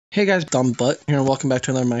Hey guys, dumb butt here and welcome back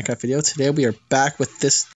to another Minecraft video. Today we are back with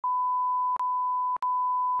this.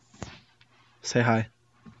 Say hi.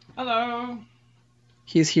 Hello.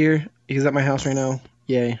 He's here. He's at my house right now.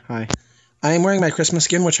 Yay, hi. I am wearing my Christmas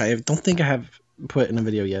skin, which I don't think I have put in a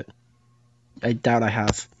video yet. I doubt I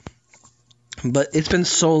have. But it's been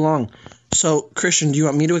so long. So, Christian, do you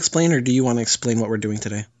want me to explain or do you want to explain what we're doing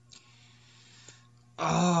today?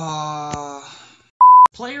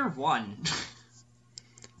 Player 1.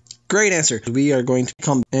 Great answer. We are going to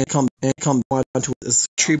come onto this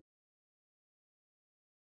tree.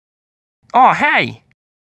 Oh, hey!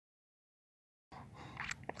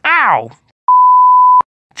 Ow!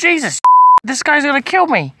 Jesus! This guy's gonna kill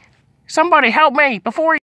me! Somebody help me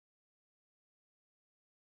before he...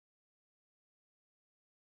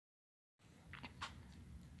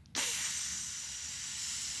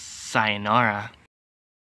 Sayonara.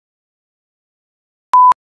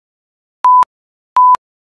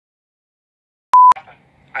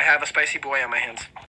 I have a spicy boy on my hands.